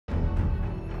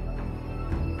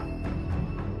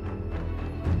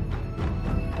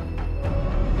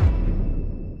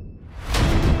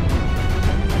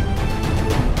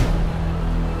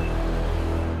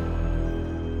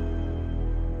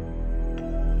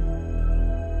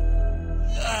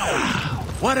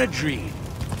What a dream.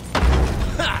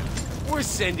 Ha! We're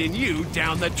sending you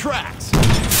down the tracks.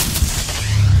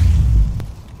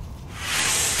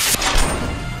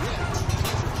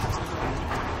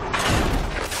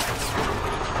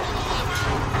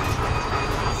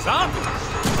 Some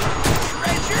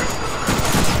treasure.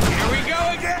 Here we go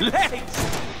again. Legs.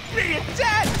 Me and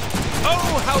Dad.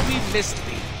 Oh, how we missed me.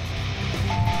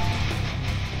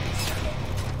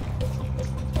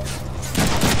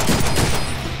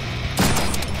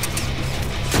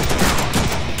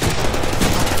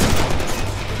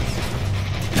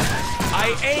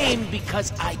 I aim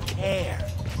because I care.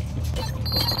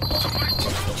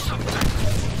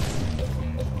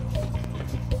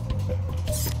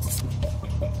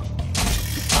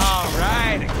 All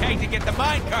right, a keg to get the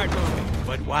minecart moving.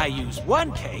 But why use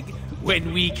one keg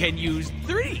when we can use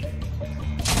 3?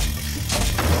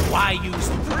 Why use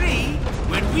 3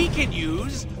 when we can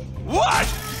use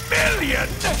 1,000,000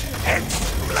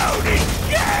 exploding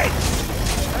kegs?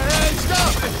 Hey,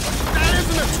 stop! That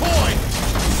isn't a toy!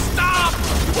 Stop!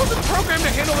 It wasn't programmed to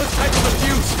handle this type of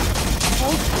abuse!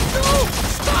 Oh, no!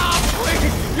 Stop,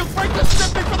 please! You'll break the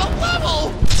scripting for the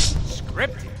level!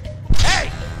 Scripted?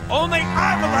 Hey! Only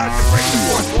I'm allowed to break the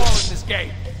fourth wall in this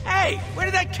game! Hey! Where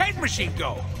did that keg machine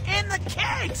go? In the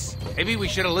kegs! Maybe we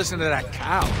should have listened to that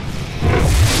cow.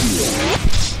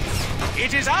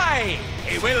 It is I,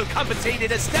 a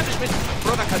well-compensated establishment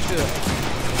provocateur.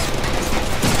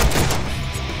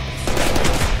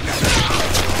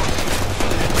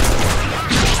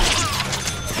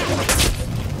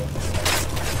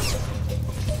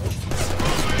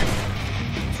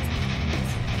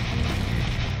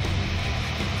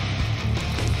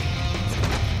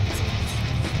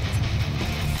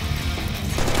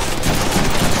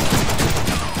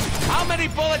 How many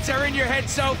bullets are in your head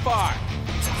so far?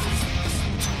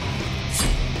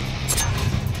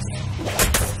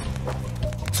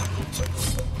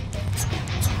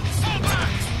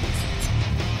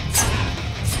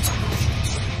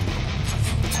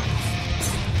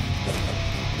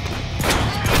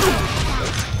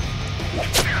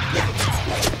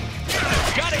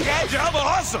 Cutting edge of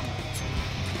awesome!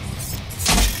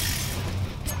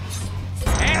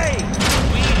 Hey!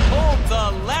 We pulled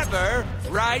the lever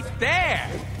right there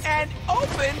and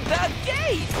opened the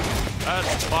gate!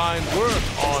 That's fine work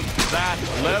on that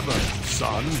lever,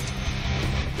 son.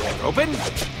 Open?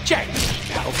 Check.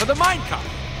 Now for the minecart.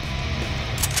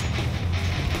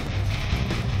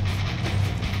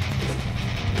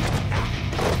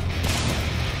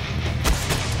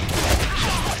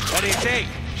 What do you think?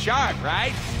 Sharp,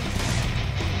 right?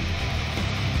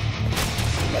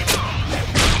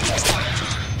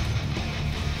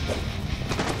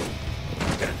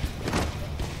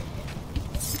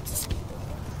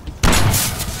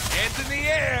 Hands in the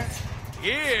air.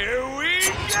 Here we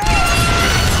go!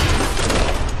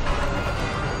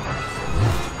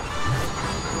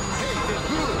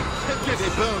 Get a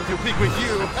bone to pick with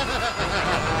you.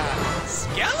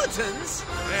 Skeletons?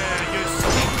 You're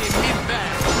sneaking me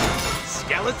back.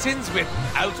 Skeletons with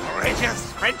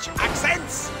outrageous French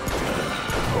accents?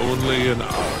 Only an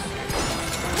hour.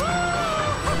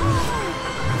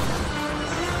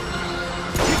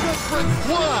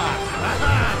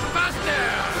 Faster!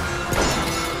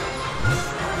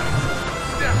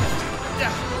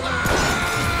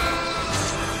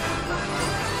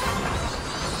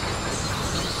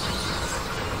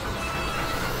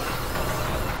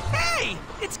 Hey,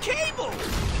 it's Cable!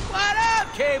 What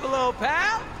up, Cable, old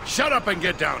pal? Shut up and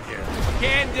get down here.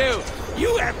 Can do.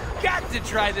 You have got to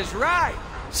try this ride.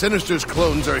 Sinister's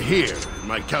clones are here.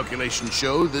 My calculations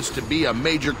show this to be a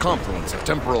major confluence of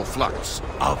temporal flux.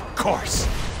 Of course.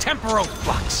 Temporal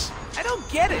flux. I don't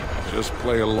get it. Just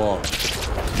play along.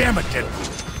 Damn it,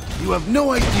 Deadpool. You have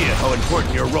no idea how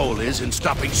important your role is in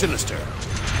stopping Sinister.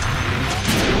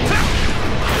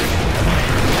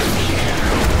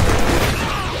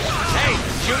 Hey,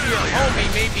 Junior homie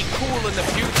may be cool in the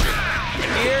future. But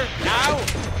here, now,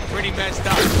 pretty messed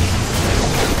up.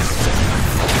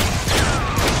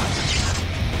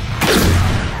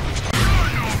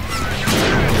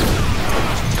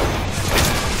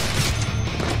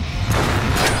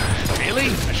 Really?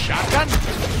 A shotgun?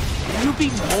 Can you be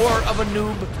more of a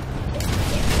noob?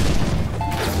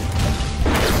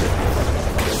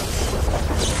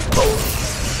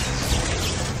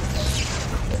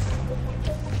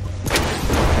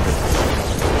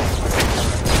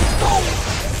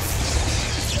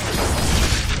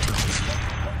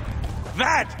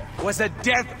 That was a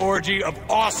death orgy of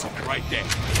awesome right there.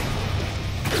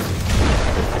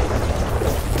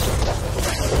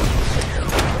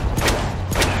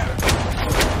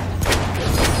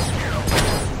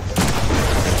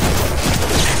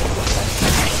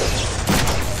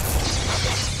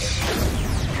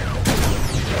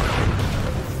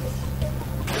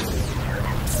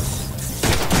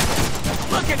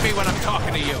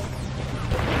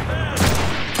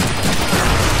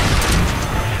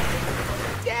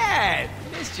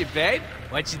 Missed you, babe.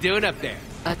 What you doing up there?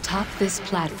 Atop this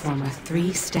platform are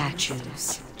 3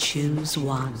 statues. Choose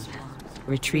one.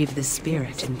 Retrieve the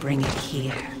spirit and bring it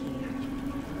here.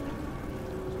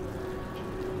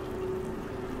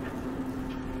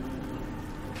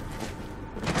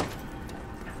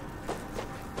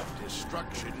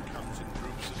 Destruction comes in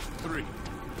groups of 3.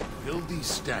 Build these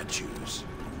statues.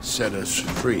 Set us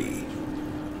free.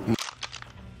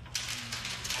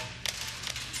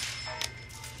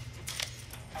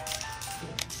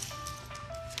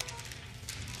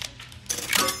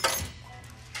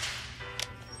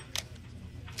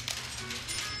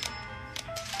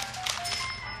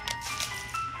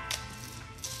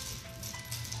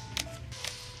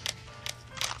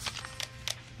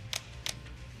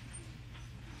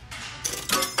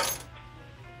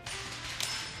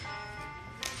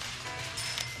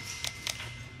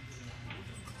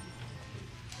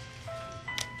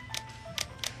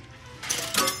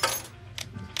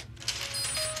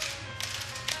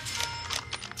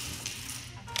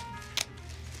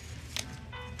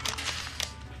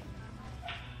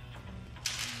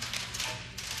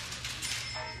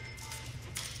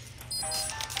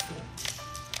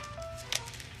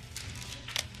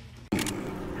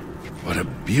 What a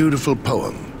beautiful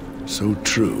poem. So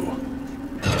true.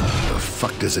 The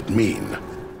fuck does it mean?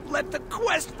 Let the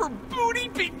quest for booty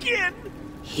begin!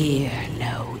 Hear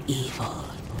no evil.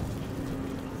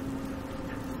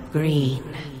 Green.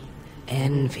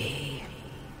 Envy.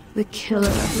 The killer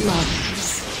of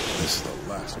lovers. This is the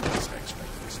last place I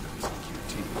expect this to be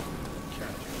QT.